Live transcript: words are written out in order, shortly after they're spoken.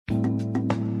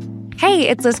Hey,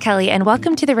 it's Liz Kelly, and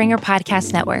welcome to the Ringer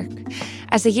Podcast Network.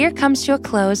 As the year comes to a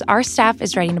close, our staff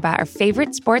is writing about our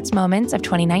favorite sports moments of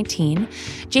 2019.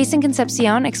 Jason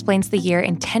Concepcion explains the year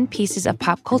in 10 pieces of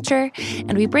pop culture,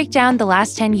 and we break down the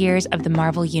last 10 years of the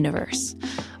Marvel Universe.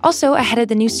 Also, ahead of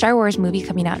the new Star Wars movie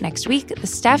coming out next week, the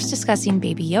staff's discussing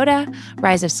Baby Yoda,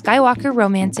 Rise of Skywalker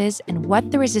romances, and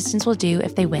what the Resistance will do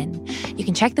if they win. You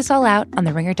can check this all out on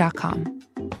theringer.com.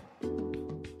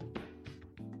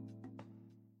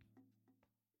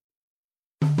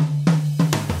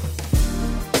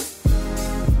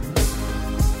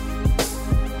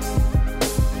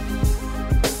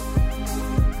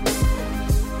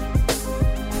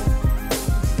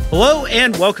 Hello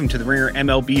and welcome to the Ringer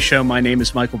MLB show. My name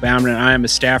is Michael Baumann and I am a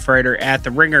staff writer at the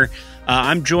Ringer.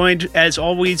 I'm joined as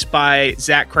always by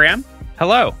Zach Kram.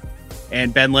 Hello.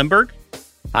 And Ben Lindbergh.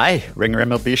 Hi, Ringer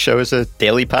MLB show is a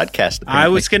daily podcast. Apparently. I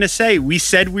was going to say, we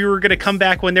said we were going to come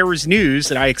back when there was news,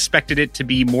 and I expected it to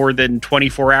be more than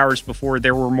 24 hours before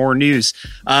there were more news.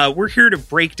 We're here to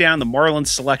break down the Marlins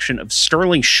selection of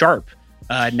Sterling Sharp,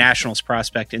 Nationals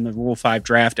prospect in the Rule 5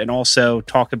 draft, and also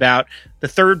talk about the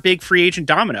third big free agent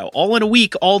domino, all in a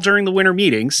week, all during the winter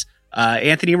meetings.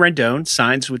 Anthony Rendon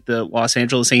signs with the Los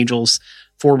Angeles Angels,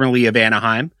 formerly of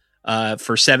Anaheim,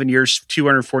 for 7 years,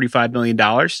 $245 million.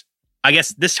 I guess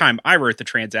this time I wrote the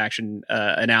transaction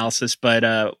analysis, but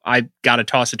I got to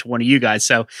toss it to one of you guys.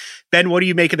 So, Ben, what do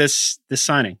you make of this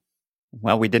signing?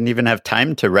 Well, we didn't even have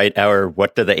time to write our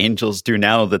 "What do the Angels do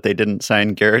now that they didn't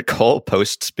sign Garrett Cole"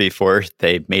 posts before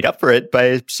they made up for it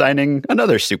by signing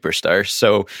another superstar.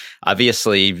 So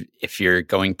obviously, if you're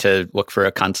going to look for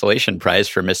a consolation prize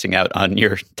for missing out on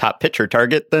your top pitcher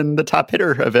target, then the top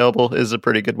hitter available is a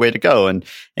pretty good way to go. And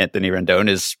Anthony Rendon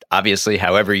is obviously,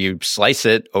 however you slice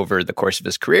it, over the course of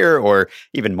his career, or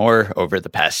even more over the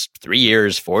past 3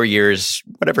 years, 4 years,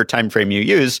 whatever time frame you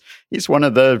use, he's one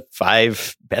of the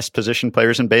 5 best position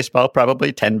players in baseball,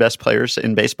 probably 10 best players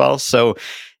in baseball. So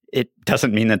it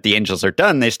doesn't mean that the Angels are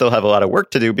done. They still have a lot of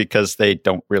work to do because they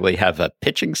don't really have a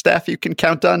pitching staff you can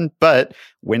count on, but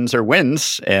wins are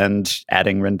wins, and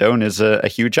adding Rendon is a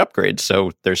huge upgrade.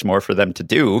 So there's more for them to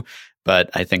do.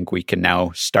 But I think we can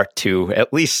now start to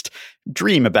at least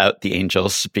dream about the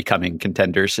Angels becoming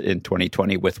contenders in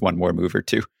 2020 with one more move or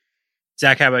two.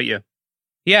 Zach, how about you?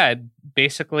 Yeah,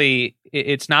 basically,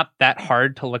 it's not that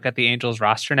hard to look at the Angels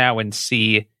roster now and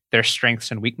see their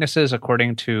strengths and weaknesses.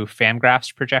 According to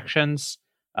Fangraphs projections,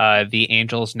 the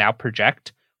Angels now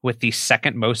project with the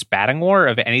second most batting WAR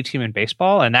of any team in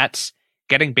baseball, and that's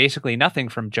getting basically nothing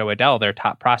from Joe Adell, their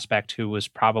top prospect, who was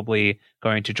probably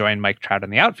going to join Mike Trout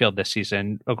in the outfield this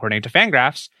season. According to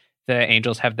Fangraphs, the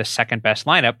Angels have the second best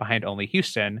lineup behind only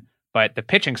Houston, but the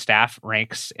pitching staff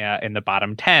ranks in the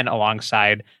bottom 10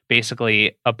 alongside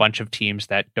basically a bunch of teams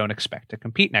that don't expect to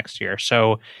compete next year.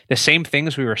 So the same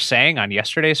things we were saying on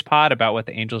yesterday's pod about what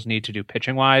the Angels need to do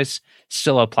pitching-wise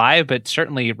still apply, but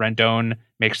certainly Rendon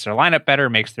makes their lineup better,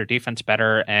 makes their defense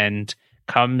better, and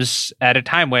comes at a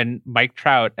time when Mike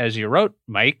Trout, as you wrote,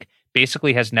 Mike,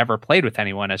 basically has never played with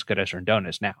anyone as good as Rendon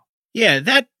is now. Yeah,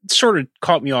 that sort of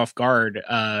caught me off guard,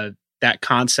 that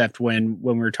concept when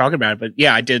we were talking about it. But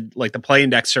yeah, I did like the play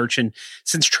index search, and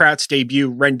since Trout's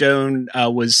debut, Rendon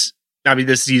was, I mean,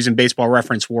 this is using Baseball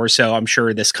Reference WAR, so I'm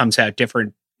sure this comes out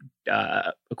different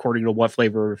according to what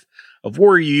flavor of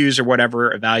WAR you use or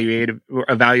whatever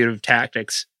evaluative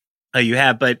tactics you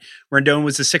have. But Rendon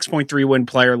was a 6.3 win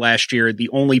player last year, the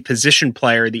only position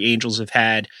player the Angels have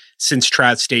had since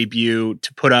Trout's debut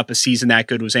to put up a season that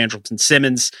good was Andrelton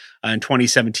Simmons in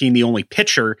 2017. The only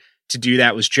pitcher to do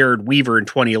that was Jared Weaver in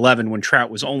 2011 when Trout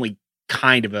was only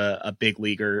kind of a big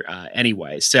leaguer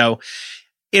anyway. So,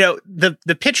 you know,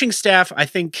 the pitching staff, I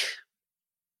think,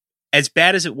 as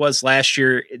bad as it was last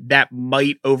year, that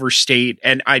might overstate.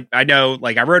 And I know,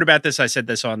 like I wrote about this, I said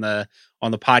this on the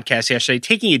podcast yesterday,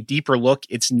 taking a deeper look,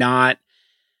 it's not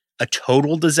a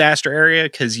total disaster area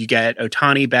because you get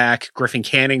Ohtani back. Griffin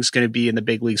Canning's going to be in the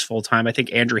big leagues full time. I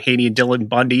think Andrew Heaney and Dylan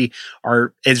Bundy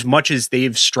are, as much as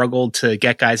they've struggled to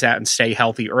get guys out and stay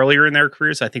healthy earlier in their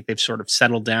careers, I think they've sort of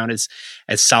settled down as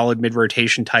solid mid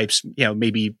rotation types. You know,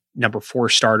 maybe number 4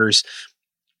 starters.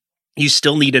 You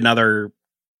still need another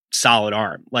solid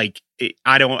arm. Like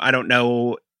I don't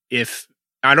know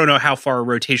how far a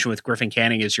rotation with Griffin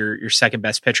Canning is your second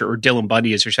best pitcher, or Dylan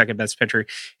Bundy is your second best pitcher,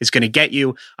 is going to get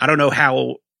you. I don't know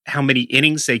how many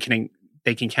innings they can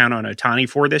count on Ohtani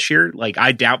for this year. Like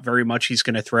I doubt very much he's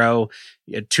going to throw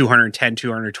 210,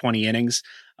 220 innings,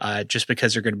 just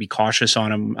because they're going to be cautious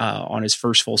on him on his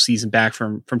first full season back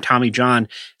from Tommy John.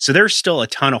 So there's still a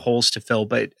ton of holes to fill.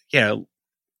 But you know,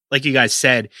 like you guys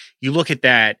said, you look at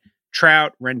that: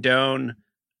 Trout, Rendon,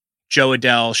 Joe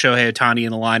Adell, Shohei Ohtani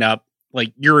in the lineup,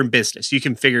 like you're in business. You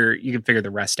can figure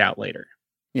the rest out later.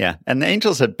 Yeah, and the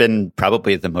Angels have been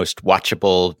probably the most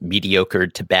watchable, mediocre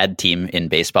to bad team in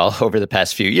baseball over the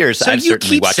past few years. So you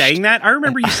keep saying that. I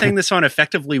remember you saying this on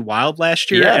Effectively Wild last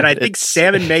year, and I think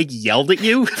Sam and Meg yelled at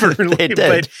you. They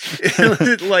did.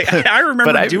 But, like, I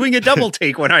remember doing a double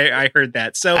take when I heard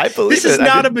that. So this is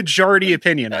not a majority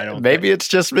opinion, I don't Maybe it's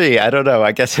just me. I don't know.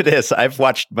 I guess it is. I've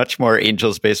watched much more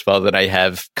Angels baseball than I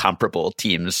have comparable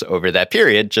teams over that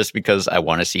period, just because I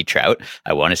want to see Trout,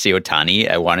 I want to see Ohtani,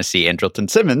 I want to see Andrelton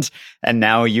Simmons, and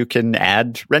now you can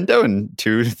add Rendon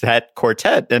to that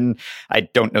quartet. And I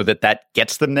don't know that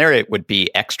gets them there. It would be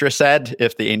extra sad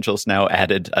if the Angels now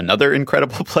added another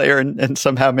incredible player and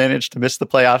somehow managed to miss the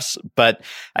playoffs. But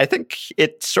I think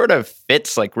it sort of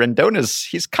fits. Like Rendon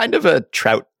he's kind of a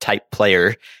Trout type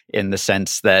player in the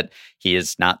sense that he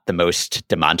is not the most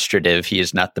demonstrative. He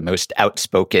is not the most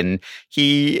outspoken.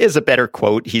 He is a better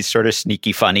quote. He's sort of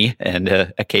sneaky funny, and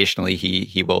occasionally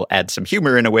he will add some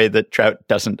humor in a way that Trout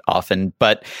doesn't often,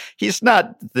 but he's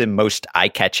not the most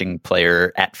eye-catching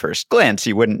player at first glance.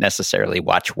 You wouldn't necessarily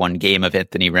watch one game of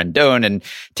Anthony Rendon and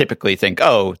typically think,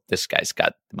 oh, this guy's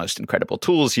got the most incredible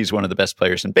tools. He's one of the best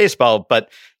players in baseball, but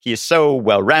he is so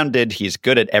well-rounded. He's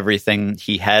good at everything.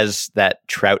 He has that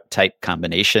Trout-type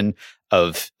combination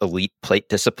of elite plate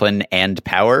discipline and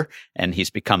power, and he's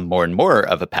become more and more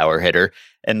of a power hitter.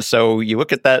 And so you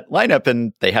look at that lineup,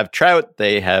 and they have Trout,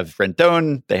 they have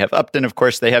Rendon, they have Upton, of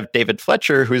course, they have David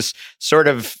Fletcher, who's sort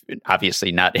of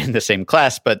obviously not in the same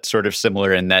class, but sort of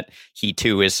similar in that he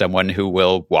too is someone who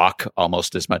will walk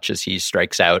almost as much as he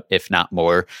strikes out, if not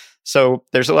more. So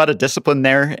there's a lot of discipline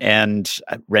there. And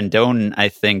Rendon, I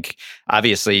think,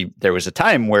 obviously there was a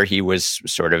time where he was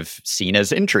sort of seen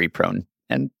as injury prone.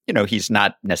 And, he's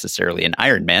not necessarily an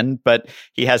Iron Man, but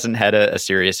he hasn't had a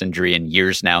serious injury in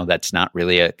years now. That's not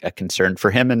really a concern for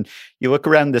him. And you look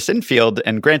around this infield,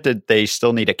 and granted, they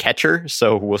still need a catcher,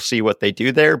 so we'll see what they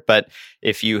do there. But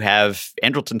if you have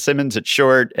Andrelton Simmons at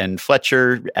short and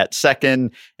Fletcher at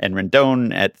second and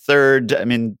Rendon at third, I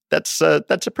mean, that's a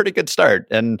pretty good start.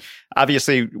 And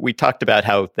obviously, we talked about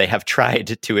how they have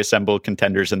tried to assemble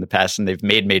contenders in the past, and they've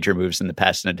made major moves in the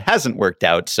past, and it hasn't worked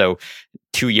out. So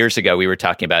 2 years ago, we were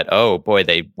talking about, oh boy,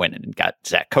 they went and got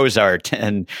Zach Cozart,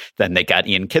 and then they got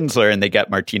Ian Kinsler, and they got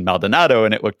Martin Maldonado,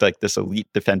 and it looked like this elite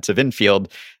defensive infield,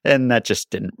 and that just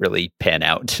didn't really pan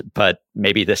out. But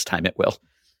maybe this time it will.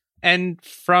 And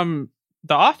from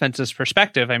the offense's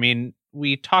perspective, I mean,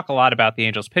 we talk a lot about the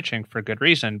Angels pitching for good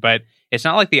reason, but it's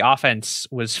not like the offense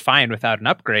was fine without an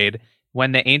upgrade.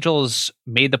 When the Angels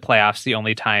made the playoffs, the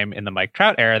only time in the Mike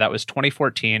Trout era, that was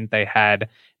 2014. They had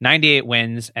 98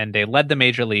 wins, and they led the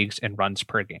major leagues in runs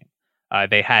per game.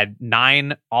 They had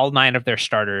all nine of their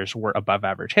starters were above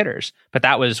average hitters, but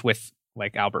that was with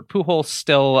like Albert Pujols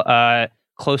still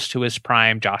close to his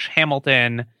prime, Josh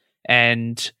Hamilton,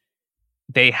 and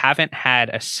they haven't had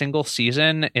a single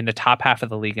season in the top half of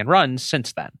the league in runs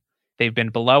since then. They've been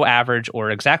below average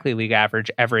or exactly league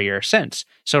average every year since.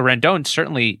 So Rendon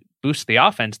certainly boosts the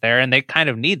offense there, and they kind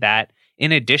of need that.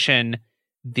 In addition,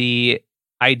 the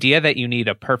idea that you need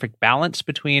a perfect balance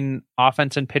between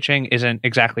offense and pitching isn't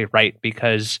exactly right,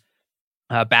 because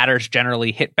batters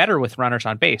generally hit better with runners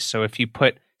on base. So if you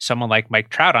put someone like Mike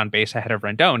Trout on base ahead of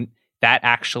Rendon, that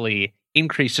actually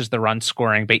increases the run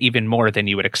scoring by even more than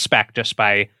you would expect just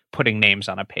by putting names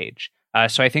on a page.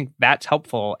 So I think that's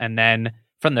helpful. And then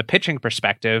from the pitching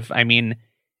perspective, I mean,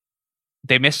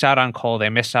 they missed out on Cole, they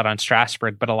missed out on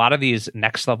Strasburg, but a lot of these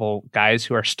next level guys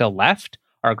who are still left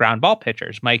are ground ball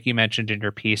pitchers. Mike, you mentioned in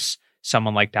your piece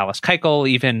someone like Dallas Keuchel,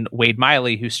 even Wade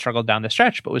Miley, who struggled down the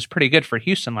stretch, but was pretty good for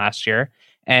Houston last year.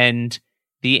 And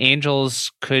the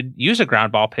Angels could use a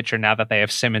ground ball pitcher now that they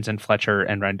have Simmons and Fletcher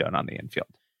and Rendon on the infield.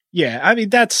 Yeah, I mean,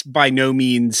 that's by no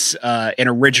means an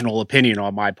original opinion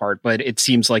on my part, but it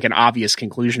seems like an obvious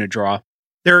conclusion to draw.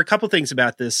 There are a couple things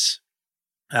about this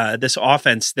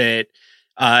offense that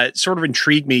sort of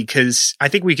intrigued me, because I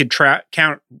think we can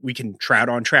count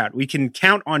on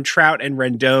Trout and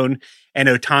Rendon and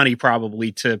Ohtani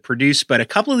probably to produce, but a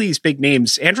couple of these big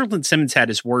names, Andrelton Simmons had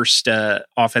his worst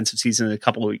offensive season in a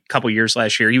couple years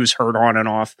last year. He was hurt on and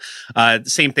off. The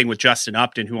same thing with Justin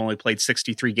Upton, who only played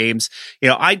 63 games.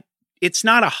 It's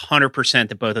not 100%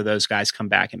 that both of those guys come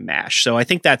back and mash. So I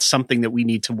think that's something that we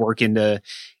need to work into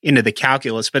the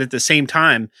calculus. But at the same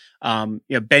time,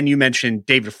 Ben, you mentioned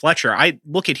David Fletcher. I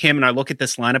look at him and I look at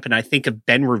this lineup and I think of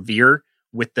Ben Revere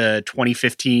with the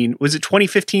 2015. Was it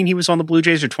 2015 he was on the Blue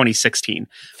Jays, or 2016?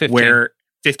 15. Where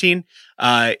 15?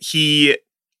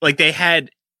 They had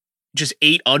just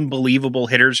 8 unbelievable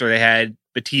hitters, or they had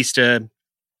Batista,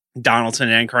 Donaldson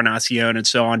and Encarnacion and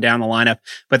so on down the lineup,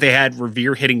 but they had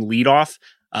Revere hitting leadoff.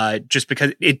 Just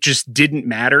because it just didn't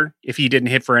matter if he didn't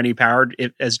hit for any power,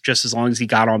 as long as he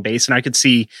got on base. And I could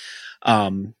see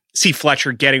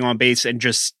Fletcher getting on base and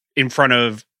just in front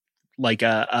of like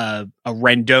a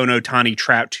Rendon, Ohtani,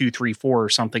 Trout 2, 3, 4 or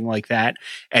something like that,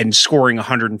 and scoring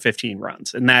 115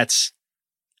 runs. And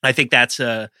I think that's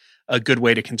a good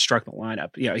way to construct the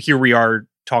lineup. Here we are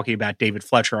talking about David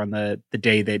Fletcher on the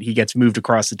day that he gets moved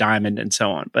across the diamond and so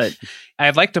on. But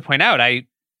I'd like to point out, I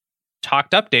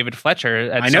talked up David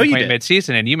Fletcher at some point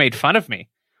mid-season, and you made fun of me.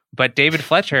 But David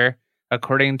Fletcher,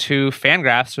 according to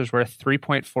Fangraphs, was worth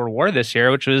 3.4 WAR this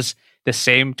year, which was the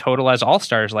same total as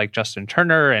all-stars like Justin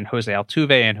Turner and Jose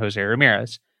Altuve and Jose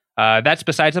Ramirez. That's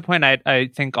besides the point. I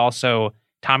think also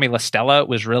Tommy La Stella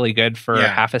was really good for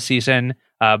half a season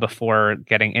before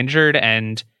getting injured,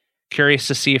 and curious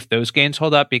to see if those gains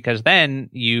hold up, because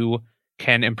then you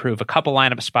can improve a couple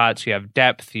lineup spots. You have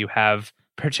depth. You have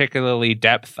particularly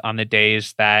depth on the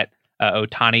days that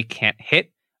Ohtani can't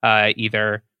hit,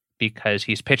 either because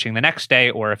he's pitching the next day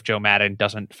or if Joe Maddon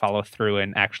doesn't follow through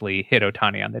and actually hit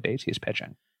Ohtani on the days he's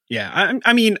pitching. Yeah,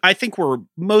 I mean, I think we're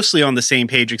mostly on the same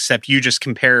page, except you just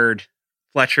compared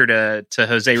Fletcher to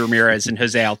Jose Ramirez and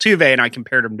Jose Altuve, and I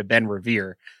compared him to Ben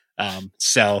Revere.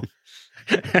 So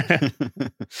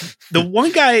the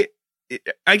one guy,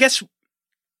 I guess,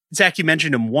 Zach, you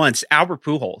mentioned him once, Albert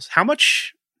Pujols. How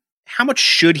much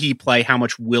should he play? How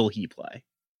much will he play?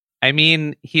 I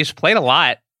mean, he's played a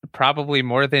lot, probably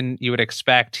more than you would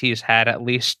expect. He's had at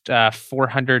least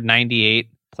 498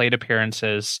 plate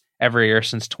appearances every year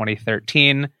since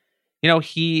 2013.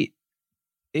 I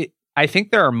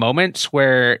think there are moments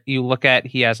where you look at,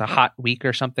 he has a hot week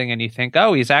or something and you think,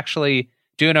 oh, he's actually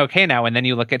doing okay now. And then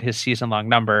you look at his season-long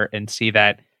number and see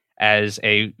that as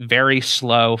a very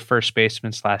slow first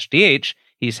baseman / DH,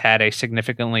 he's had a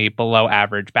significantly below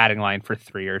average batting line for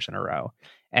 3 years in a row.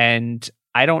 And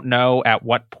I don't know at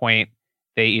what point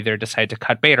they either decide to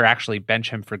cut bait or actually bench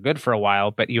him for good for a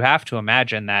while, but you have to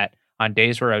imagine that on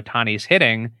days where Ohtani's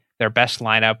hitting, their best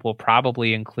lineup will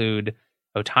probably include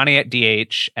Ohtani at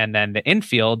DH, and then the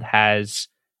infield has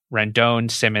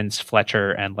Rendon, Simmons,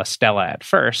 Fletcher, and La Stella at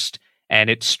first. And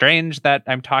it's strange that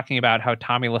I'm talking about how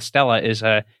Tommy La Stella is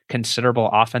a considerable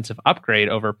offensive upgrade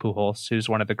over Pujols, who's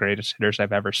one of the greatest hitters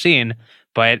I've ever seen.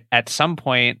 But at some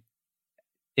point,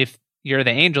 if you're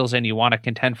the Angels and you want to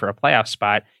contend for a playoff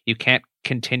spot, you can't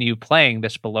continue playing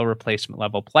this below replacement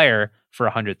level player for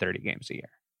 130 games a year.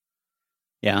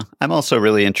 Yeah, I'm also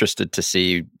really interested to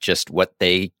see just what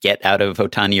they get out of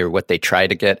Ohtani or what they try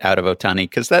to get out of Ohtani,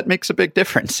 because that makes a big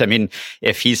difference. I mean,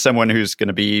 if he's someone who's going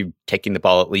to be taking the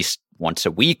ball at least once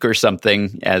a week or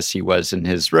something, as he was in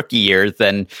his rookie year,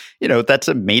 then, that's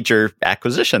a major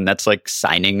acquisition. That's like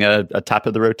signing a top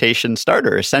of the rotation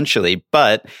starter, essentially.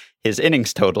 But his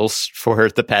innings totals for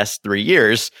the past 3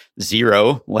 years,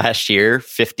 0 last year,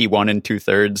 51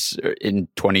 2/3 in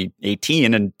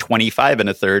 2018, and 25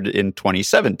 1/3 in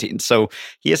 2017. So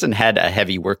he hasn't had a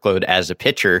heavy workload as a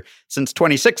pitcher since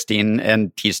 2016,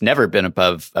 and he's never been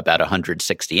above about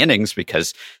 160 innings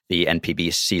because the NPB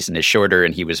season is shorter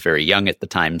and he was very young at the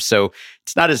time. So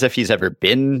it's not as if he's ever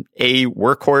been a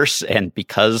workhorse, and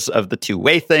because of the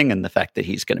two-way thing and the fact that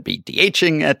he's going to be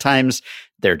DHing at times,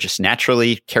 they're just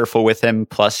naturally careful with him.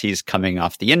 Plus, he's coming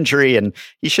off the injury and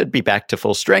he should be back to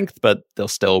full strength, but they'll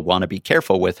still want to be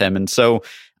careful with him. And so,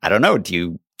 I don't know, do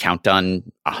you count on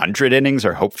 100 innings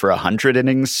or hope for 100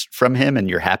 innings from him and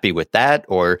you're happy with that?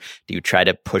 Or do you try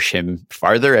to push him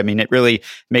farther? I mean, it really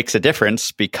makes a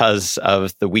difference because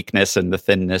of the weakness and the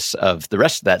thinness of the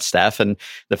rest of that staff, and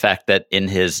the fact that in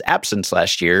his absence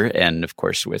last year, and of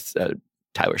course with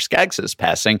Tyler Skaggs'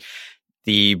 passing,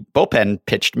 the bullpen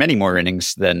pitched many more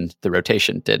innings than the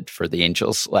rotation did for the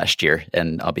Angels last year.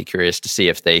 And I'll be curious to see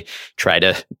if they try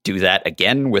to do that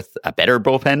again with a better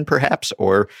bullpen, perhaps,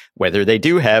 or whether they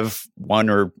do have one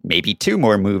or maybe two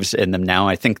more moves in them now.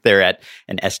 I think they're at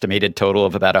an estimated total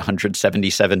of about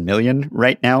 $177 million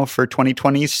right now for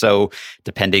 2020. So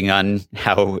depending on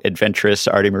how adventurous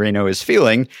Artie Moreno is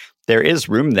feeling, there is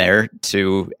room there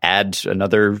to add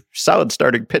another solid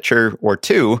starting pitcher or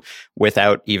two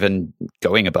without even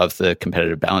going above the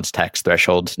competitive balance tax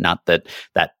threshold. Not that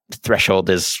that threshold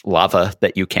is lava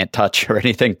that you can't touch or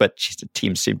anything, but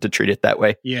teams seem to treat it that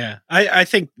way. Yeah, I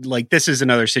think like this is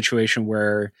another situation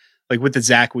where, like with the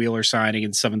Zach Wheeler signing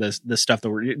and some of the stuff that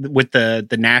were with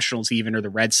the Nationals even, or the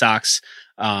Red Sox,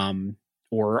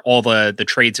 or all the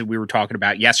trades that we were talking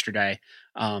about yesterday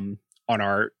on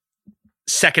our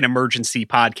second emergency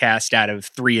podcast out of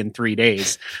 3 in 3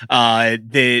 days,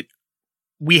 that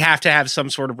we have to have some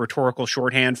sort of rhetorical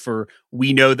shorthand for,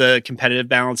 we know the competitive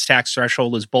balance tax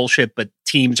threshold is bullshit, but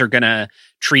teams are going to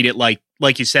treat it like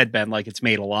you said, Ben, like it's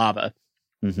made of lava.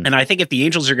 Mm-hmm. And I think if the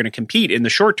Angels are going to compete in the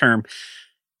short term,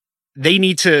 they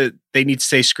need to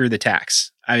say, screw the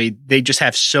tax. I mean, they just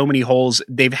have so many holes.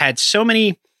 They've had so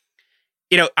many,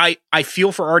 I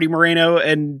feel for Artie Moreno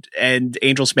and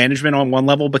Angels management on one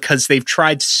level, because they've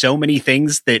tried so many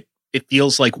things that it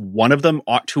feels like one of them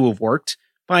ought to have worked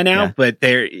by now, but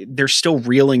they're still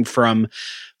reeling from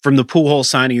the Pujols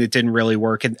signing that didn't really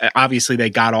work. And obviously they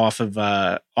got off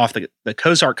the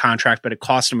Cozart contract, but it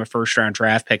cost them a first round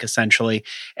draft pick essentially.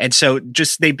 And so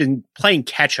just, they've been playing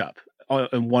catch up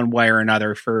in one way or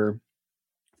another for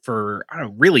I don't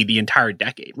know, really the entire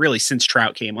decade, really since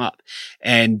Trout came up.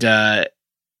 And that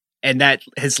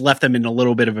has left them in a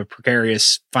little bit of a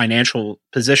precarious financial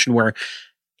position where,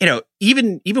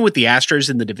 even with the Astros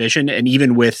in the division, and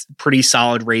even with pretty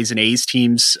solid Rays and A's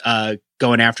teams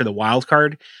going after the wild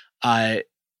card,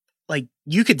 like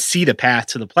you could see the path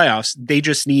to the playoffs. They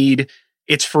just need,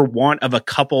 it's for want of a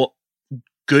couple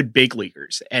good big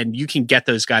leaguers, and you can get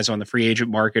those guys on the free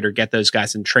agent market or get those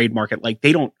guys in trade market. Like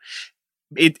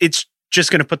it's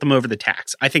just going to put them over the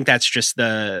tax. I think that's just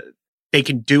they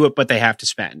can do it, but they have to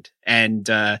spend. And,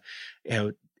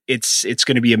 it's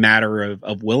going to be a matter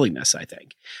of willingness, I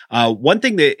think. One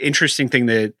thing, the interesting thing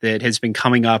that has been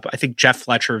coming up, I think Jeff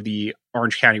Fletcher of the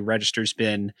Orange County Register's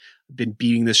been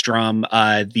beating this drum.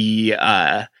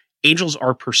 The Angels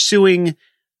are pursuing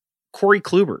Corey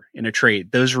Kluber in a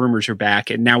trade. Those rumors are back,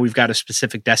 and now we've got a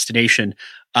specific destination.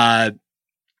 My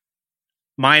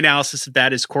analysis of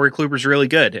that is Corey Kluber's really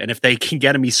good, and if they can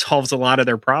get him, he solves a lot of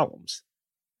their problems.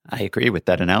 I agree with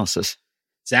that analysis.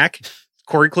 Zach?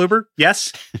 Corey Kluber?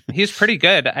 Yes. He's pretty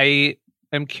good. I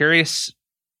am curious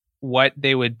what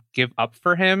they would give up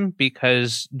for him,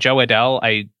 because Joe Adell,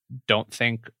 I don't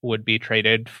think would be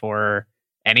traded for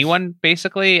anyone,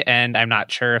 basically. And I'm not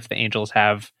sure if the Angels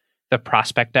have the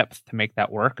prospect depth to make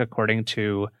that work. According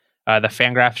to the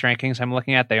Fangraphs rankings I'm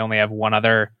looking at, they only have one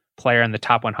other player in the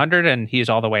top 100, and he's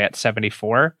all the way at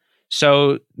 74.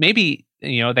 So maybe,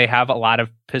 they have a lot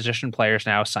of position players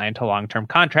now signed to long-term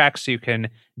contracts, so you can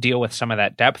deal with some of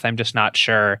that depth. I'm just not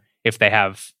sure if they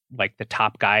have like the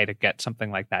top guy to get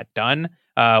something like that done.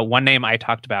 One name I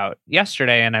talked about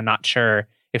yesterday, and I'm not sure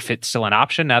if it's still an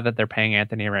option now that they're paying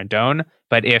Anthony Rendon,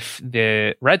 but if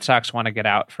the Red Sox want to get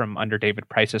out from under David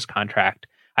Price's contract,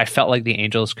 I felt like the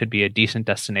Angels could be a decent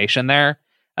destination there.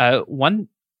 One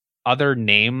other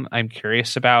name I'm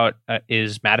curious about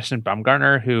is Madison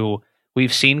Bumgarner, who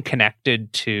we've seen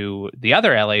connected to the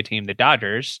other LA team, the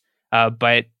Dodgers,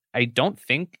 but I don't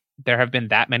think there have been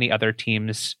that many other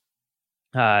teams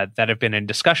that have been in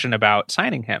discussion about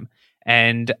signing him.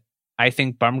 And I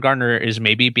think Bumgarner is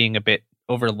maybe being a bit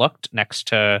overlooked next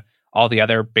to all the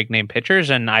other big name pitchers.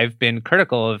 And I've been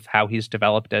critical of how he's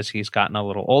developed as he's gotten a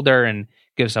little older and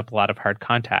gives up a lot of hard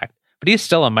contact. But he's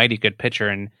still a mighty good pitcher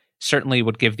and certainly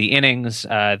would give the innings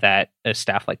that a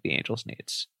staff like the Angels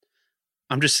needs.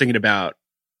 I'm just thinking about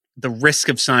the risk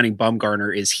of signing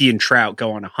Bumgarner is he and Trout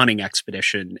go on a hunting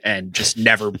expedition and just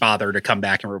never bother to come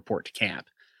back and report to camp.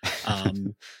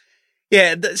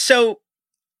 So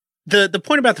the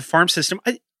point about the farm system,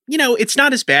 it's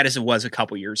not as bad as it was a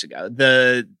couple years ago.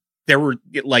 There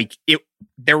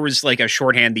was like a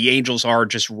shorthand. The Angels are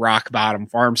just rock bottom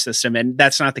farm system, and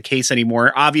that's not the case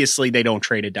anymore. Obviously, they don't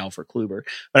trade Adell for Kluber,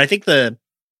 but I think the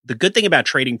good thing about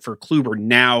trading for Kluber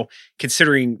now,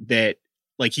 considering that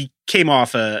like he came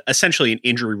off essentially an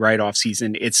injury write-off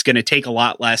season, it's going to take a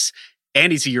lot less.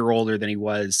 And he's a year older than he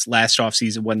was last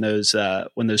offseason when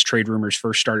those trade rumors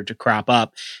first started to crop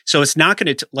up. So it's not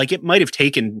going to it might have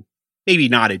taken maybe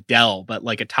not Adell, but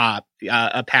like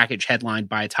a package headlined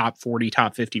by a top 40,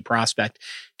 top 50 prospect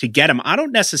to get him. I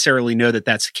don't necessarily know that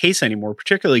that's the case anymore,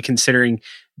 particularly considering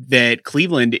that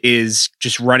Cleveland is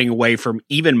just running away from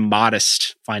even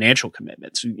modest financial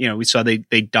commitments. We saw they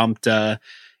dumped.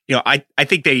 I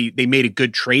think they made a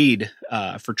good trade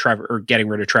for Trevor, or getting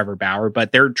rid of Trevor Bauer,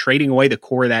 but they're trading away the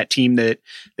core of that team that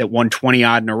won 20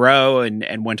 odd in a row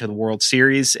and went to the World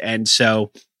Series. And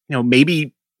so,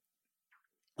 maybe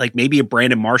a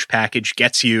Brandon Marsh package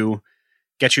gets you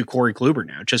Corey Kluber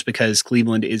now, just because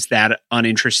Cleveland is that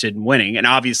uninterested in winning. And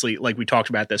obviously, like we talked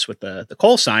about this with the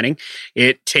Cole signing,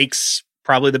 it takes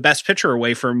probably the best pitcher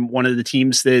away from one of the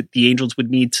teams that the Angels would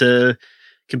need to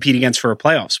compete against for a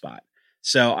playoff spot.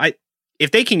 So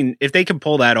if they can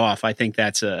pull that off, I think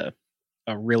that's that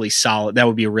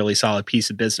would be a really solid piece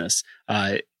of business.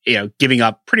 Giving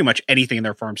up pretty much anything in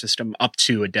their farm system up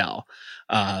to Adell.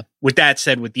 With that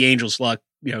said, with the Angels' luck,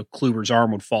 Kluber's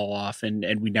arm would fall off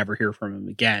and we never hear from him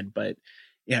again. But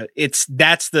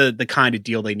that's the kind of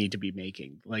deal they need to be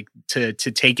making, like to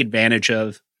take advantage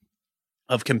of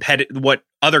what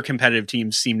other competitive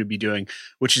teams seem to be doing,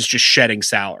 which is just shedding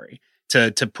salary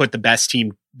to put the best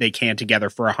team they can together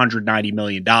for $190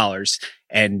 million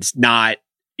and not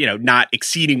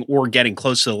exceeding or getting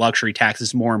close to the luxury tax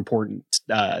is more important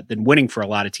than winning for a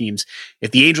lot of teams.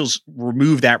 If the Angels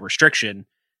remove that restriction,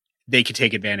 they could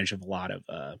take advantage of a lot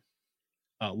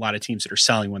of teams that are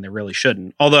selling when they really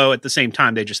shouldn't. Although at the same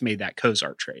time, they just made that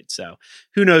Cozart trade. So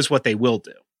who knows what they will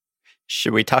do.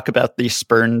 Should we talk about the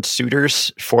spurned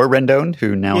suitors for Rendon,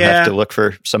 who now have to look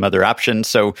for some other option?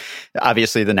 So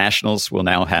obviously the Nationals will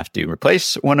now have to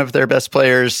replace one of their best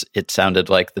players. It sounded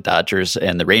like the Dodgers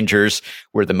and the Rangers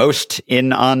were the most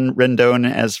in on Rendon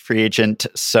as free agent.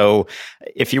 So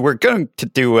if you were going to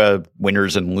do a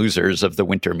winners and losers of the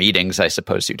winter meetings, I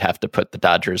suppose you'd have to put the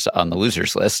Dodgers on the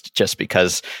losers list just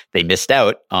because they missed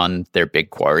out on their big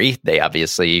quarry. They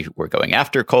obviously were going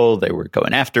after Cole. They were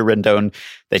going after Rendon.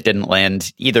 They didn't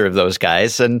land either of those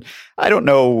guys. And I don't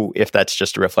know if that's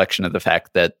just a reflection of the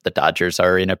fact that the Dodgers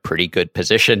are in a pretty good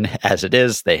position as it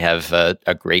is. They have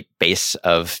a great base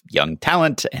of young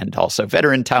talent and also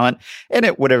veteran talent. And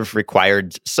it would have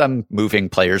required some moving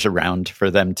players around for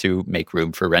them to make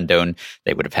room for Rendon.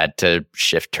 They would have had to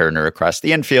shift Turner across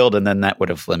the infield, and then that would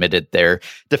have limited their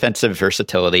defensive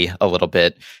versatility a little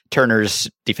bit. Turner's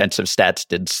defensive stats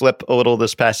did slip a little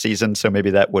this past season, so maybe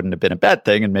that wouldn't have been a bad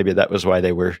thing, and maybe that was why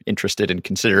they were interested in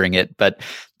considering it. But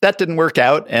that didn't work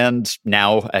out, and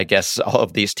now I guess all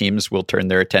of these teams will turn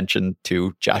their attention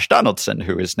to Josh Donaldson,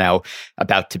 who is now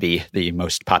about to be the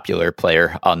most popular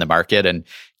player on the market. And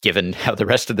given how the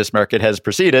rest of this market has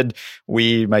proceeded,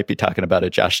 we might be talking about a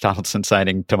Josh Donaldson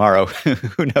signing tomorrow.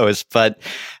 Who knows? But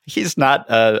he's not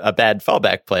a bad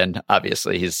fallback plan.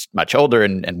 Obviously, he's much older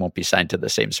and won't be signed to the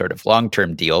same sort of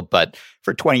long-term deal. But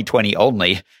for 2020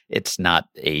 only, it's not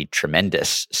a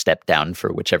tremendous step down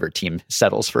for whichever team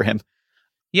settles for him.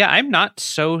 Yeah, I'm not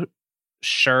so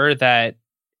sure that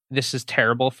this is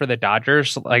terrible for the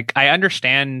Dodgers. Like, I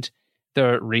understand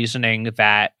the reasoning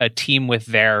that a team with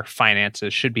their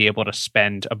finances should be able to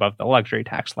spend above the luxury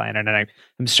tax line. And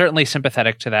I'm certainly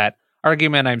sympathetic to that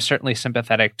argument. I'm certainly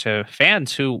sympathetic to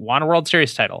fans who want a World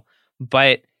Series title.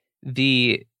 But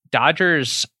the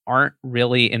Dodgers aren't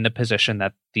really in the position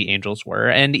that the Angels were.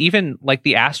 And even like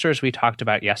the Astros we talked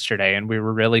about yesterday, and we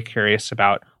were really curious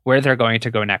about where they're going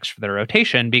to go next for their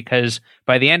rotation, because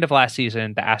by the end of last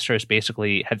season, the Astros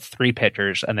basically had 3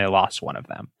 pitchers and they lost one of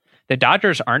them. The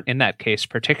Dodgers aren't in that case,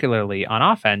 particularly on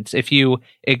offense. If you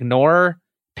ignore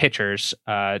pitchers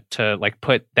to like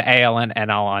put the AL and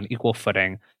NL on equal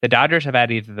footing, the Dodgers have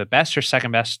had either the best or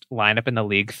second best lineup in the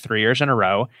league 3 years in a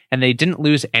row, and they didn't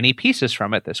lose any pieces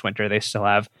from it this winter. They still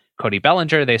have Cody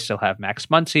Bellinger, they still have Max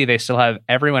Muncy, they still have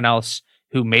everyone else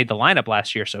who made the lineup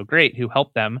last year so great, who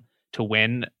helped them to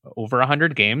win over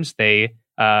 100 games. They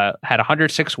had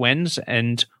 106 wins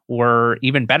and were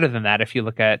even better than that if you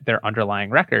look at their underlying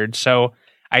record. So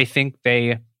I think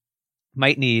they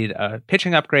might need a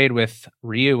pitching upgrade with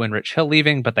Ryu and Rich Hill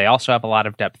leaving, but they also have a lot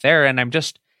of depth there. And I'm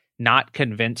just not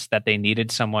convinced that they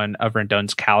needed someone of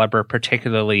Rendon's caliber,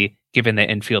 particularly given the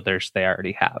infielders they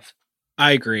already have.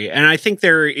 I agree. And I think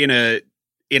they're in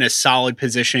a solid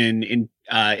position in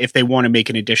if they want to make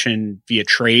an addition via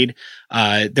trade.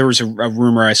 There was a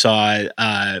rumor I saw,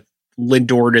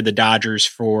 Lindor to the Dodgers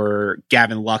for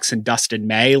Gavin Lux and Dustin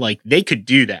May. Like, they could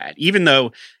do that, even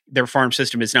though their farm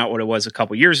system is not what it was a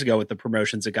couple years ago with the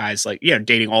promotions of guys like,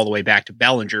 dating all the way back to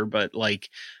Bellinger, but like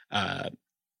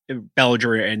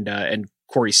Bellinger and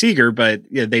Corey Seager. But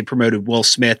they promoted Will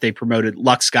Smith. They promoted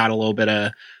Lux, got a little bit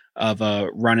of a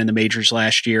run in the majors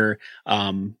last year.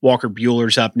 Walker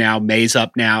Buehler's up now, May's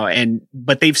up now,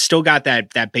 but they've still got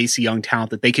that base of young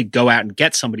talent that they could go out and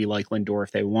get somebody like Lindor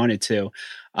if they wanted to.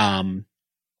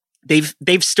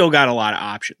 They've still got a lot of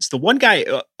options. The one guy,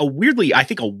 weirdly, I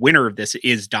think a winner of this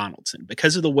is Donaldson,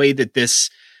 because of the way that this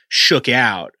shook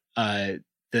out,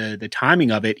 the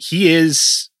timing of it. He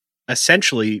is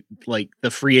essentially like the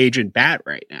free agent bat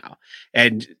right now,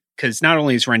 and because not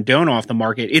only is Rendon off the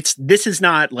market, this is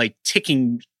not like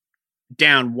ticking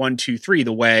down 1, 2, 3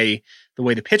 the way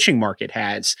the pitching market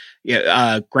has.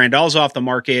 Grandal's off the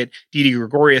market. Didi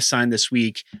Gregorius signed this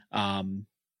week.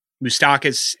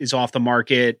 Moustakas is off the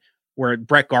market, where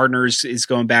Brett Gardner is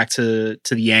going back to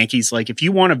the Yankees. Like, if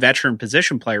you want a veteran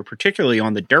position player, particularly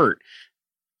on the dirt,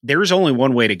 there's only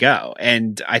one way to go.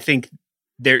 And I think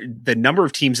the number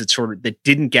of teams that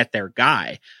didn't get their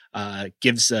guy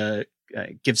gives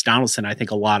Donaldson, I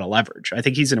think, a lot of leverage. I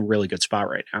think he's in a really good spot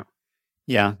right now.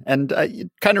 Yeah, and it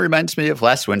kind of reminds me of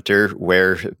last winter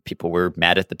where people were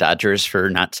mad at the Dodgers for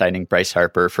not signing Bryce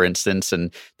Harper, for instance,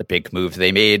 and the big move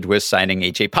they made was signing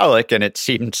A.J. Pollock, and it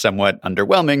seemed somewhat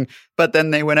underwhelming. But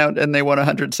then they went out and they won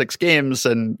 106 games,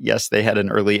 and yes, they had an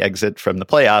early exit from the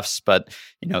playoffs, but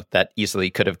that easily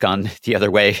could have gone the other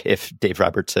way if Dave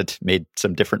Roberts had made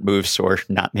some different moves or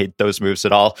not made those moves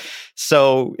at all.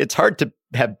 So it's hard to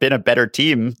have been a better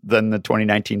team than the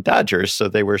 2019 Dodgers, so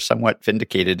they were somewhat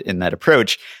vindicated in that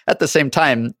approach. At the same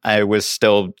time, I was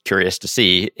still curious to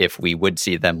see if we would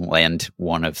see them land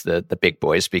one of the big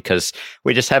boys, because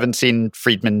we just haven't seen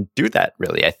Friedman do that,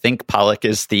 really. I think Pollock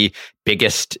is the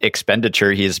biggest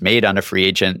expenditure he has made on a free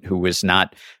agent who was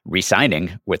not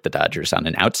re-signing with the Dodgers, on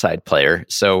an outside player.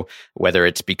 So whether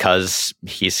it's because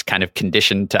he's kind of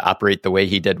conditioned to operate the way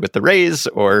he did with the Rays,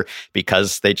 or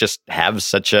because they just have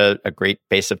such a great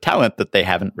base of talent that they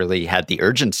haven't really had the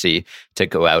urgency to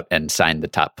go out and sign the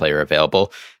top player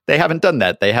available, they haven't done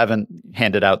that. They haven't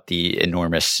handed out the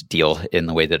enormous deal in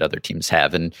the way that other teams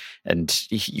have. And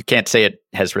you can't say it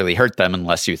has really hurt them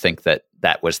unless you think that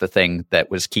that was the thing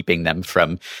that was keeping them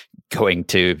from going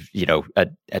to,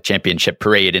 a championship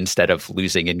parade instead of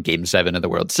losing in Game 7 of the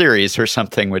World Series or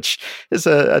something, which is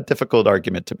a difficult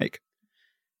argument to make.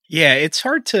 Yeah, it's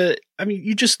hard to,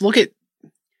 you just look at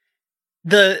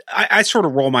I sort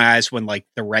of roll my eyes when like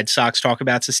the Red Sox talk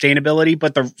about sustainability,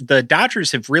 but the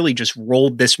Dodgers have really just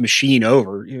rolled this machine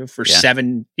over, for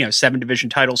 7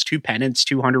 division titles, 2 pennants,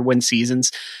 200 win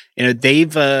seasons.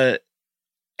 They've, and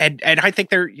I think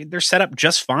they're set up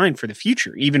just fine for the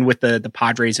future, even with the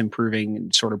Padres improving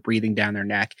and sort of breathing down their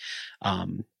neck.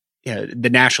 The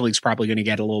National League's probably going to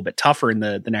get a little bit tougher in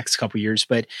the next couple of years,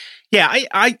 but yeah,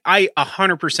 I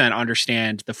 100%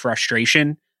 understand the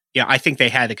frustration. Yeah, I think they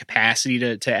had the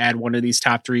capacity to add one of these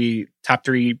top three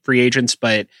free agents,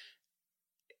 but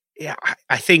yeah,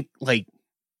 I think like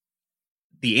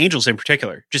the Angels in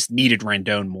particular just needed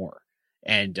Rendon more,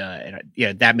 and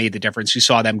that made the difference. You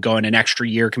saw them going an extra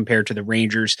year compared to the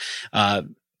Rangers,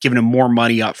 giving them more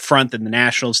money up front than the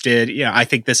Nationals did. I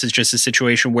think this is just a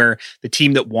situation where the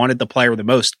team that wanted the player the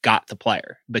most got the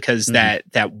player, because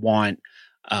that want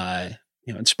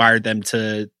inspired them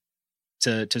to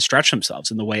stretch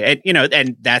themselves in the way,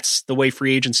 and that's the way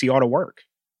free agency ought to work.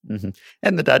 Mm-hmm.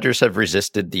 And the Dodgers have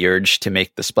resisted the urge to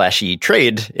make the splashy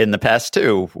trade in the past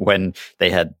too, when they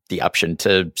had the option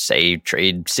to, say,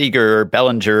 trade Seager or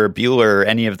Bellinger or Buehler or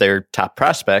any of their top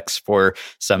prospects for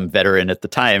some veteran at the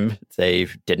time. They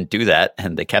didn't do that,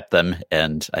 and they kept them.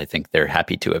 And I think they're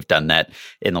happy to have done that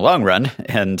in the long run.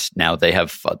 And now they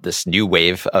have this new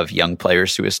wave of young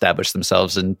players who established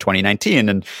themselves in 2019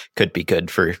 and could be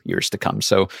good for years to come.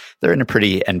 So they're in a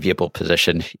pretty enviable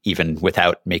position, even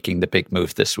without making the big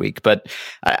move this week. But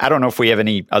I don't know if we have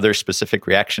any other specific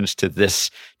reactions to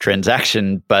this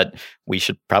transaction, but we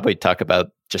should probably talk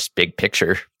about just big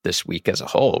picture this week as a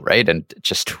whole, right? And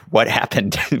just what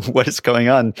happened, what is going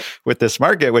on with this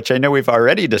market, which I know we've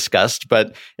already discussed,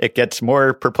 but it gets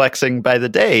more perplexing by the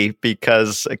day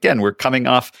because, again, we're coming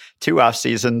off 2 off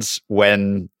seasons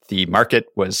when the market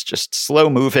was just slow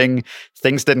moving.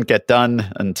 Things didn't get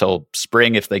done until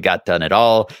spring, if they got done at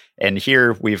all. And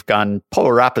here we've gone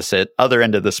polar opposite, other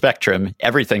end of the spectrum.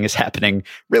 Everything is happening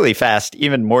really fast,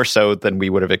 even more so than we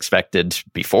would have expected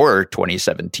before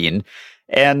 2017.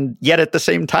 And yet at the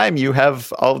same time, you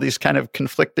have all these kind of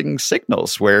conflicting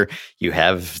signals where you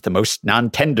have the most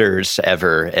non-tenders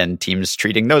ever and teams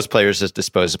treating those players as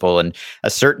disposable, and a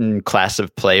certain class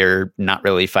of player not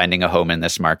really finding a home in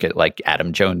this market, like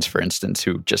Adam Jones, for instance,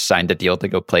 who just signed a deal to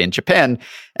go play in Japan.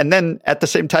 And then at the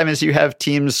same time as you have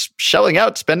teams shelling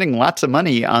out, spending lots of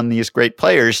money on these great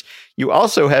players, you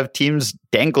also have teams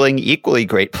dangling equally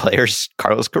great players,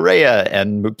 Carlos Correa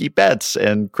and Mookie Betts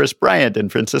and Chris Bryant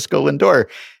and Francisco Lindor.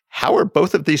 How are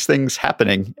both of these things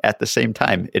happening at the same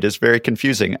time? It is very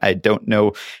confusing. I don't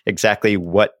know exactly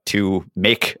what to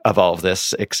make of all of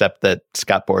this, except that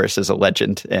Scott Boras is a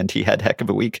legend and he had a heck of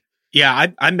a week. Yeah,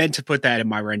 I meant to put that in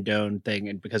my Rendon thing,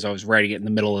 and because I was writing it in the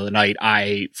middle of the night,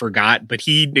 I forgot. But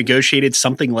he negotiated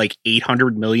something like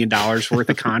 $800 million worth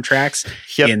of contracts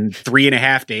in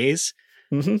 3.5 days.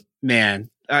 Mm-hmm. Man,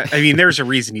 there's a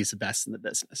reason he's the best in the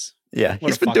business. Yeah,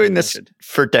 he's been doing this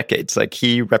for decades. Like,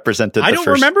 he represented I don't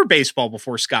remember baseball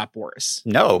before Scott Boras.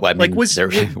 No, I mean, we weren't was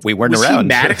around. Was he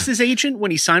Maddox's agent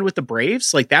when he signed with the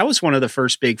Braves? Like, that was one of the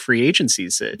first big free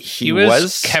agencies. That he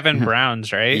was Kevin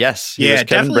Brown's, right? Yes, he was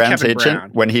Kevin Brown's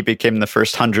agent when he became the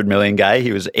first $100 million guy.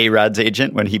 He was A-Rod's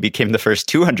agent when he became the first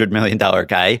 $200 million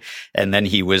guy. And then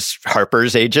he was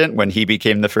Harper's agent when he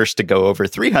became the first to go over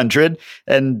 300.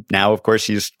 And now, of course,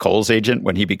 he's Cole's agent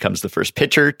when he he becomes the first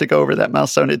pitcher to go over that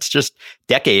milestone. It's just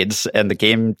decades, and the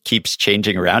game keeps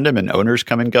changing around him, and owners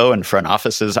come and go, and front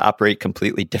offices operate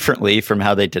completely differently from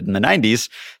how they did in the 90s.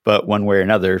 But one way or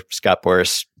another, Scott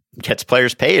Boras gets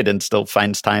players paid and still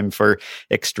finds time for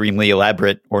extremely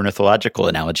elaborate ornithological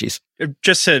analogies.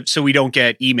 Just so we don't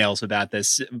get emails about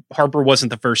this, Harper wasn't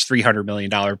the first $300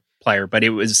 million player, but it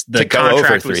was the to go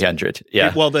contract over 300. Yeah.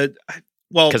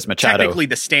 Because Machado, technically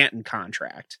the Stanton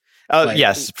contract. Oh,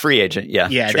 yes. Free agent. Yeah.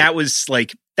 Yeah. True. That was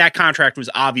like, that contract was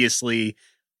obviously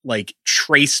like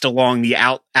traced along the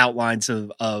outlines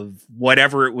of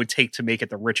whatever it would take to make it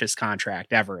the richest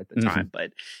contract ever at the time.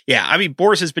 But yeah, I mean,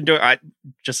 Boras has been doing,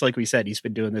 just like we said, he's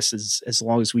been doing this as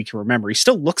long as we can remember. He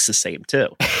still looks the same too.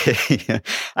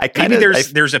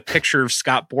 There's a picture of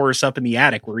Scott Boras up in the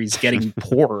attic where he's getting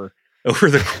poorer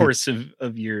over the course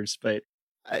of years. But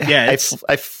yeah,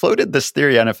 I floated this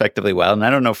theory on Effectively Wild, and I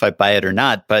don't know if I buy it or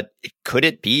not, but could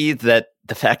it be that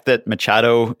the fact that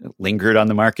Machado lingered on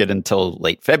the market until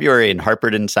late February and Harper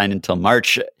didn't sign until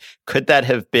March, could that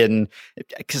have been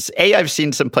because I've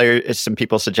seen some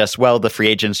people suggest, well, the free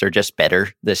agents are just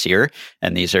better this year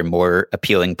and these are more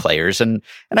appealing players. And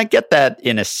I get that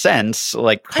in a sense,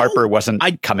 like Harper wasn't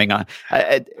coming on.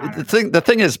 The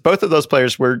thing is, both of those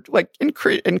players were like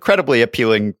incredibly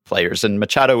appealing players, and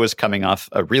Machado was coming off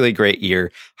a really great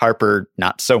year. Harper,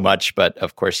 not so much, but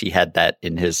of course he had that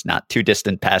in his not too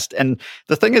distant past. And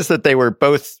the thing is that they were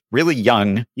both really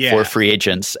young for free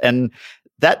agents, and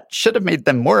that should have made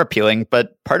them more appealing.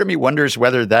 But part of me wonders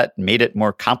whether that made it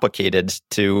more complicated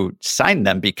to sign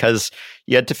them, because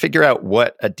you had to figure out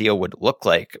what a deal would look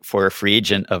like for a free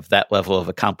agent of that level of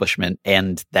accomplishment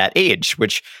and that age,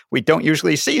 which we don't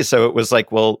usually see. So it was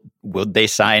like, well, would they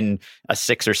sign a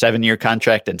 6 or 7 year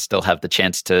contract and still have the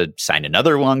chance to sign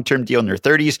another long-term deal in their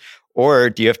 30s? Or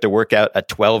do you have to work out a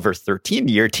 12 or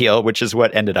 13-year deal, which is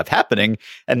what ended up happening?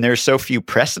 And there's so few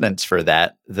precedents for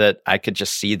that I could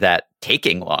just see that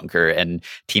taking longer and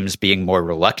teams being more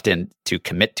reluctant to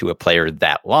commit to a player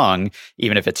that long,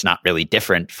 even if it's not really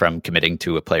different from committing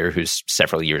to a player who's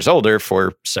several years older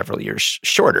for several years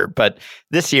shorter. But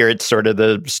this year, it's sort of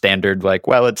the standard, like,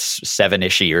 well, it's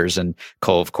 7-ish years, and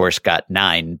Cole, of course, got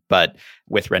 9. But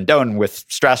with Rendon, with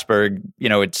Strasburg,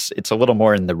 it's a little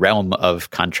more in the realm of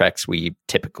contracts we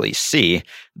typically see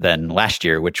than last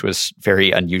year, which was very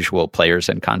unusual players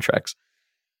and contracts.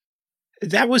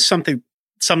 That was something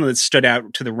that stood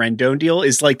out to the Rendon deal,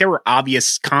 is like there were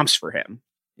obvious comps for him.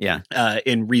 Yeah.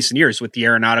 In recent years with the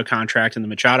Arenado contract and the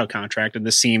Machado contract. And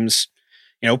this seems,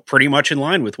 pretty much in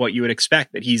line with what you would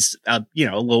expect, that he's, a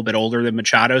little bit older than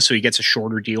Machado. So he gets a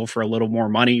shorter deal for a little more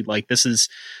money. Like this is,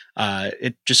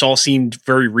 it just all seemed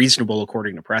very reasonable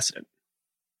according to precedent.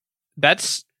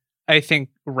 That's, I think,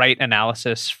 right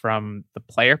analysis from the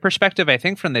player perspective. I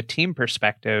think from the team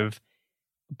perspective,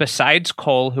 besides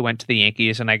Cole, who went to the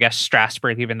Yankees, and I guess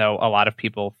Strasburg, even though a lot of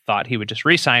people thought he would just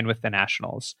re-sign with the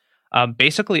Nationals,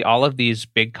 basically all of these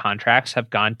big contracts have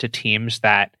gone to teams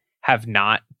that have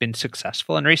not been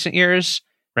successful in recent years.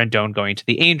 Rendon going to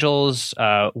the Angels,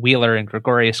 Wheeler and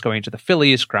Gregorius going to the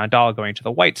Phillies, Grandal going to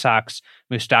the White Sox,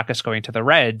 Moustakas going to the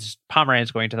Reds,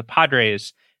 Pomeranz going to the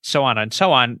Padres, so on and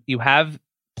so on. You have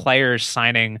players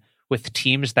signing with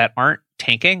teams that aren't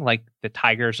tanking like the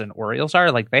Tigers and Orioles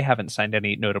are. Like they haven't signed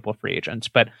any notable free agents,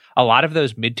 but a lot of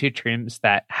those mid-tier teams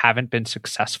that haven't been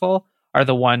successful are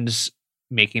the ones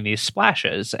making these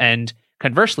splashes. And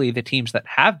conversely, the teams that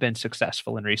have been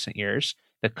successful in recent years,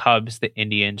 the Cubs, the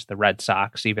Indians, the Red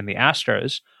Sox, even the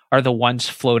Astros, are the ones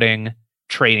floating,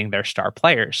 trading their star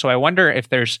players. So I wonder if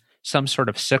there's some sort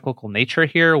of cyclical nature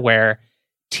here where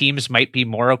teams might be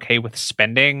more okay with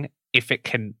spending if it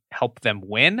can help them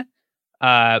win.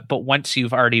 But once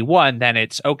you've already won, then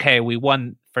it's okay, we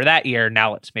won for that year,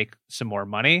 now let's make some more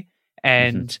money.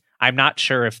 And I'm not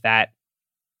sure if that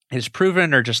is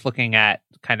proven or just looking at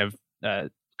kind of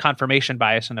confirmation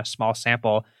bias in a small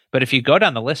sample. But if you go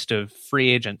down the list of free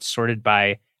agents sorted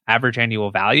by average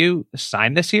annual value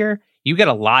signed this year, you get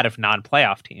a lot of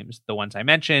non-playoff teams, the ones I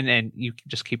mentioned, and you can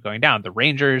just keep going down. The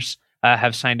Rangers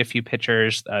have signed a few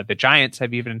pitchers. The Giants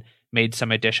have even made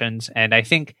some additions. And I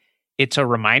think it's a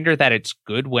reminder that it's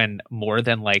good when more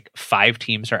than like 5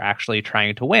 teams are actually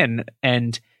trying to win.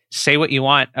 And say what you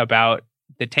want about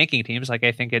the tanking teams. Like,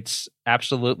 I think it's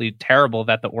absolutely terrible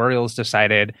that the Orioles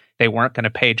decided they weren't going to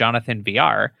pay Jonathan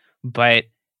VR. But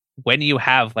when you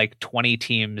have like 20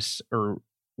 teams or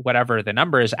whatever the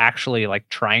number is actually like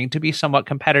trying to be somewhat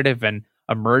competitive and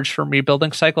emerge from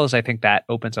rebuilding cycles, I think that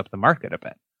opens up the market a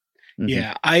bit.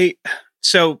 Yeah.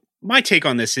 So my take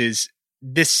on this is,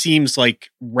 this seems like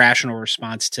rational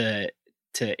response to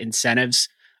incentives.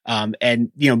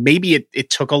 And, maybe it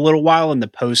took a little while in the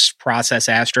post-process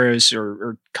Astros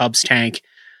or Cubs tank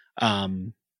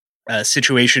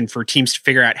situation for teams to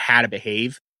figure out how to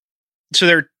behave. So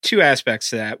there are two aspects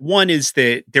to that. One is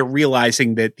that they're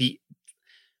realizing that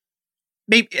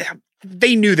maybe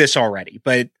they knew this already,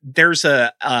 but there's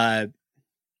one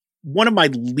of my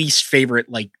least favorite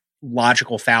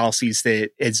logical fallacies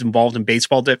that is involved in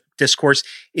baseball discourse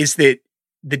is that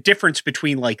the difference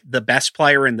between the best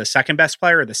player and the second best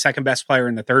player, or the second best player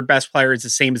and the third best player, is the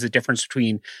same as the difference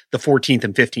between the 14th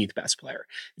and 15th best player.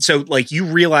 So you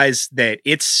realize that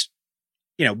it's,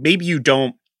 maybe you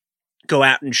don't go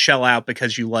out and shell out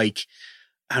because you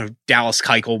Dallas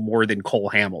Keuchel more than Cole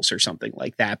Hamels or something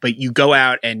like that. But you go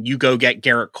out and you go get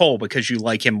Garrett Cole because you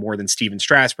like him more than Steven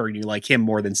Strasburg, and you like him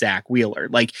more than Zach Wheeler.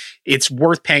 It's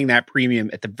worth paying that premium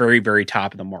at the very, very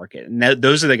top of the market. And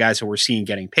those are the guys that we're seeing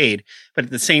getting paid. But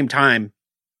at the same time,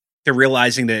 they're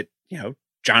realizing that,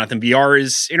 Jonathan VR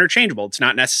is interchangeable. It's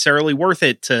not necessarily worth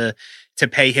it to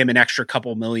pay him an extra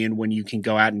couple million when you can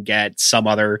go out and get some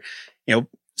other middle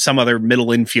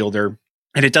infielder.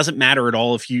 And it doesn't matter at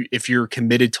all if you're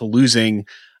committed to losing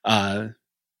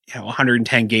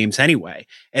 110 games anyway.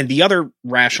 And the other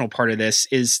rational part of this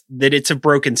is that it's a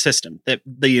broken system, that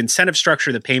the incentive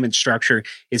structure, the payment structure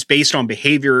is based on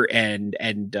behavior and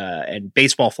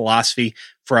baseball philosophy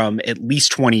from at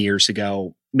least 20 years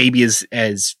ago, maybe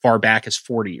as far back as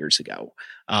 40 years ago.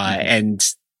 And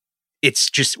it's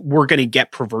just, we're going to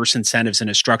get perverse incentives in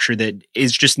a structure that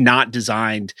is just not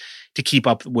designed to keep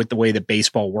up with the way that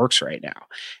baseball works right now.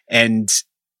 And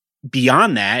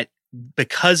beyond that,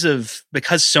 because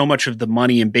so much of the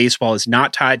money in baseball is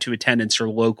not tied to attendance or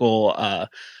local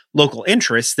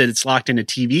interests, that it's locked into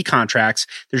TV contracts,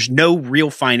 there's no real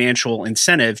financial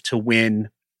incentive to win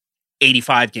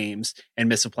 85 games and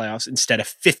miss the playoffs instead of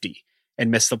 50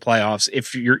 and miss the playoffs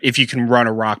if you can run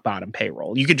a rock bottom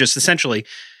payroll. You could just essentially,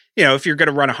 if you're going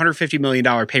to run a $150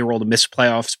 million payroll to miss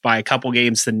playoffs by a couple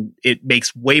games, then it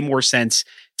makes way more sense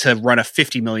to run a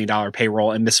 $50 million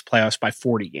payroll and miss playoffs by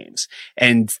 40 games.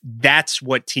 And that's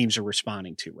what teams are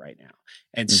responding to right now.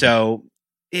 And so,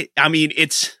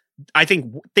 I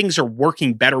think things are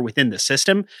working better within the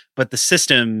system, but the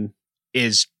system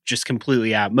is just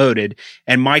completely outmoded.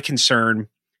 And my concern,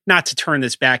 not to turn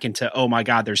this back into, oh my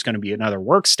God, there's going to be another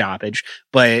work stoppage,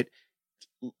 but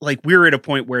we're at a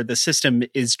point where the system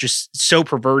is just so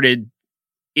perverted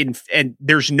and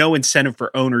there's no incentive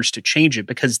for owners to change it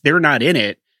because they're not in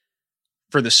it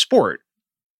for the sport.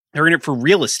 They're in it for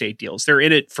real estate deals. They're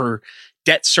in it for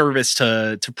debt service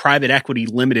to private equity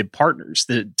limited partners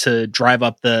to drive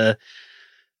up the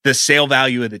sale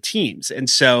value of the teams. And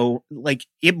so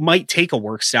it might take a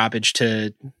work stoppage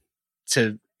to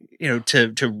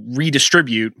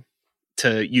redistribute,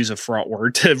 to use a fraught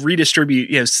word, to redistribute,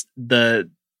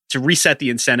 to reset the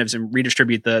incentives and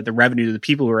redistribute the revenue to the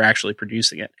people who are actually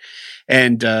producing it.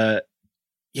 And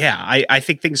I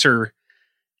think things are,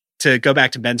 to go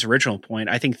back to Ben's original point,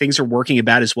 I think things are working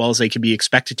about as well as they can be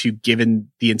expected to, given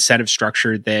the incentive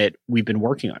structure that we've been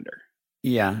working under.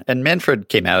 Yeah. And Manfred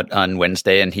came out on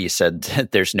Wednesday and he said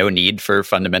that there's no need for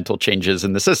fundamental changes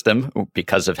in the system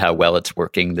because of how well it's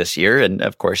working this year. And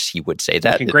of course, he would say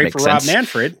that. Looking great for Rob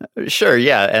Manfred. Sure.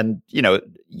 Yeah. And,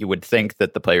 you would think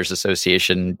that the Players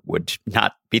Association would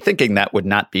not be thinking that, would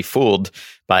not be fooled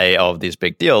by all of these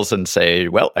big deals and say,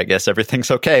 well, I guess everything's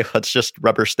okay. Let's just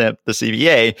rubber stamp the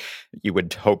CBA. You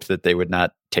would hope that they would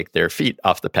not take their feet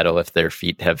off the pedal if their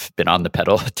feet have been on the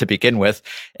pedal to begin with,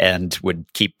 and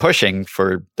would keep pushing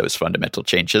for those fundamental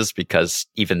changes, because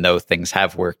even though things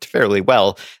have worked fairly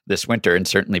well this winter and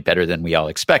certainly better than we all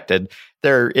expected,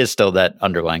 there is still that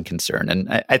underlying concern.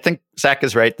 And I think Zach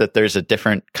is right that there's a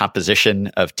different composition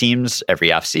of teams every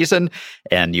offseason,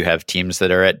 and you have teams that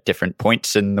are at different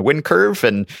points in the win curve.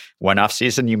 And one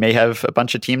offseason, you may have a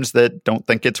bunch of teams that don't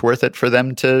think it's worth it for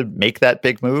them to make that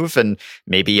big move. And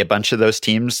maybe a bunch of those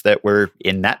teams that were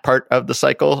in that part of the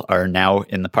cycle are now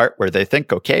in the part where they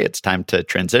think, okay, it's time to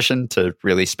transition to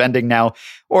really spending now.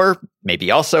 Or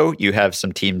maybe also you have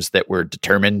some teams that were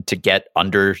determined to get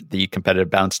under the competitive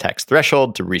balance tax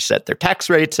threshold to reset their tax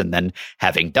rates. And then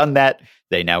having done that,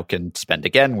 they now can spend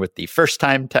again with the first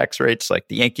time tax rates like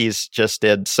the Yankees just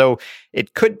did. So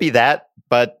it could be that.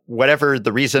 But whatever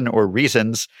the reason or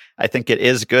reasons, I think it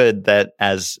is good that,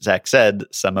 as Zach said,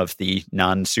 some of the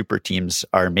non-super teams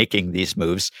are making these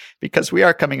moves, because we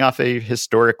are coming off a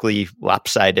historically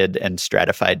lopsided and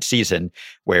stratified season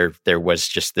where there was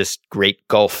just this great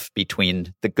gulf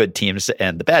between the good teams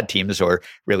and the bad teams, or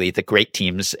really the great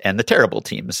teams and the terrible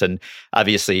teams. And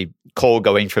obviously, Cole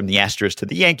going from the Astros to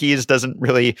the Yankees doesn't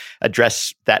really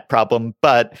address that problem,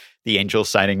 but the Angels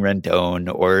signing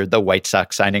Rendon or the White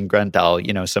Sox signing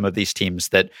Grandal, some of these teams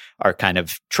that are kind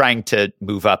of trying to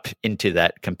move up into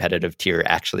that competitive tier,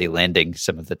 actually landing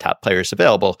some of the top players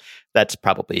available, that's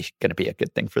probably going to be a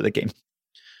good thing for the game.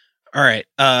 All right.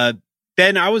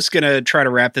 Ben, I was going to try to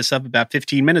wrap this up about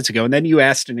 15 minutes ago, and then you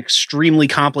asked an extremely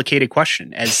complicated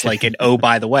question as like an, oh,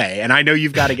 by the way, and I know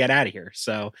you've got to get out of here.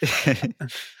 So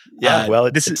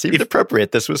it seemed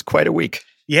appropriate. This was quite a week.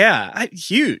 Yeah,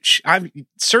 huge. I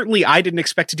didn't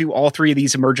expect to do all three of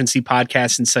these emergency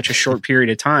podcasts in such a short period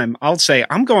of time. I'll say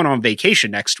I'm going on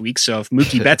vacation next week, so if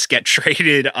Mookie Betts get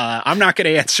traded, I'm not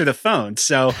going to answer the phone.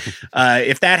 So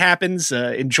if that happens,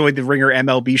 enjoy the Ringer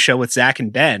MLB show with Zach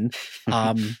and Ben.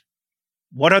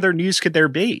 What other news could there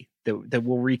be that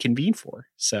we'll reconvene for?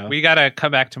 So we got to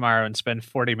come back tomorrow and spend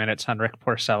 40 minutes on Rick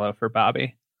Porcello for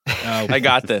Bobby. I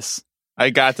got this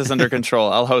under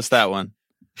control. I'll host that one.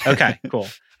 Okay, cool.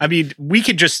 I mean, we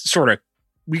could just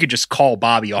call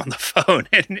Bobby on the phone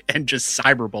and just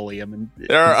cyberbully him. And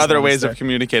there are other ways of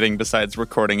communicating besides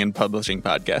recording and publishing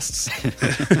podcasts.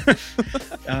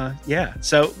 Yeah.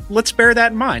 So let's bear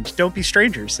that in mind. Don't be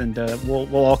strangers, and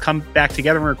we'll all come back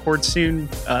together and record soon.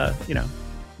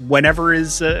 Whenever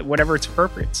it's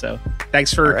appropriate. So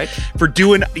thanks for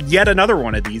doing yet another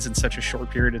one of these in such a short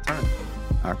period of time.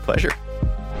 Our pleasure.